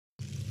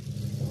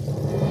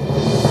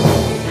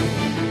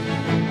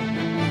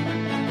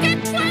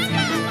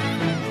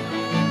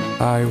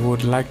I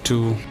would like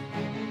to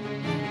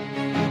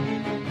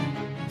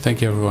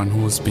thank everyone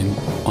who's been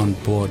on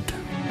board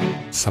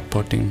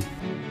supporting.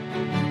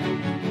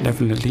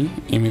 Definitely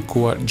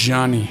imekuwa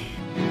journey.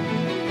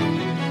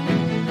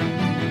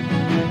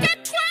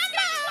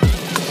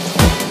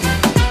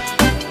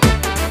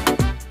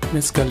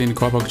 Basically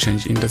niko hapa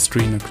kuchange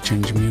industry na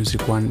kuchange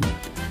music one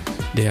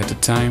day at a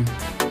time.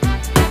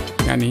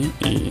 Yani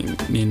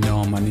ni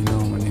noma.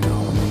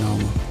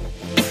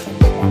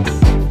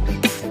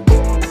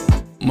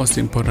 Most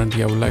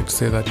importantly, I would like to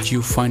say that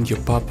you find your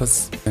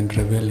purpose and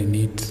revel in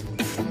it.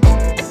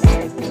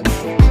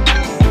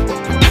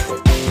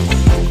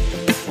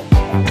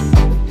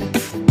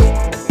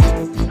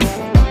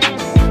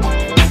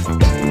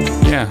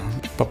 Yeah,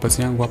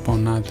 purpose yangu hapa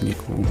on earth ni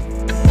ku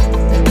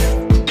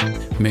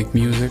make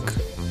music,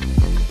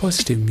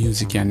 positive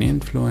music and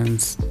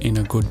influence in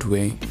a good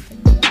way.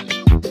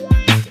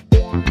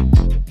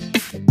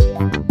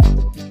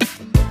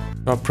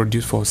 I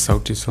produce for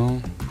Sauti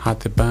Sol,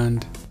 Hat the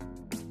Band,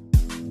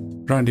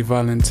 Randy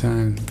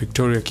Valentine,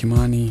 Victoria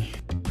Kimani,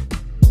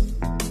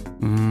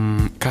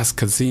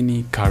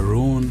 Kaskazini,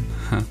 Karun,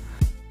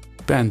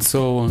 band,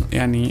 so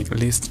yani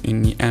list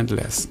in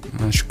endless.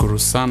 Nashukuru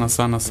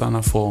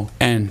sana for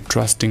and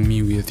trusting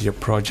me with your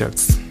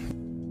projects.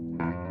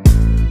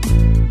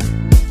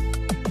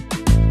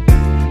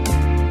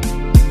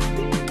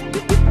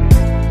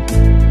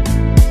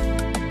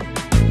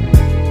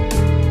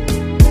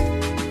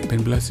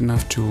 Been blessed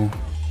enough to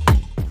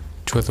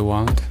tour the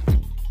world,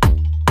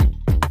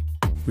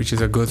 which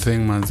is a good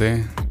thing,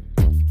 manze.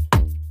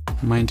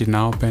 Mind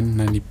ina open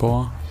na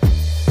nipoa.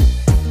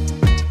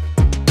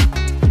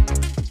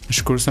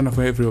 Nashukuru sana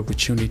for every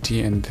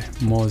opportunity and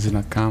more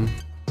zina come.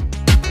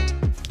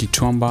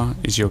 Gituamba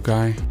is your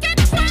guy.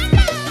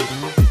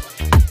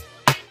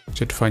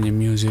 Tufanye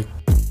music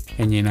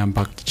enye ina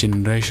impact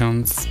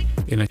generations,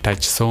 ina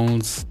touch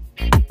souls.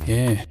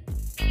 Yeah,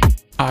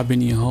 I've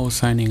been your host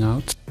signing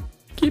out.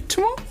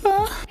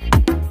 Gituamba.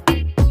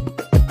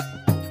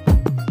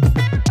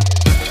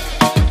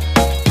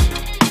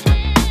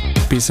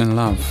 Peace and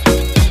love.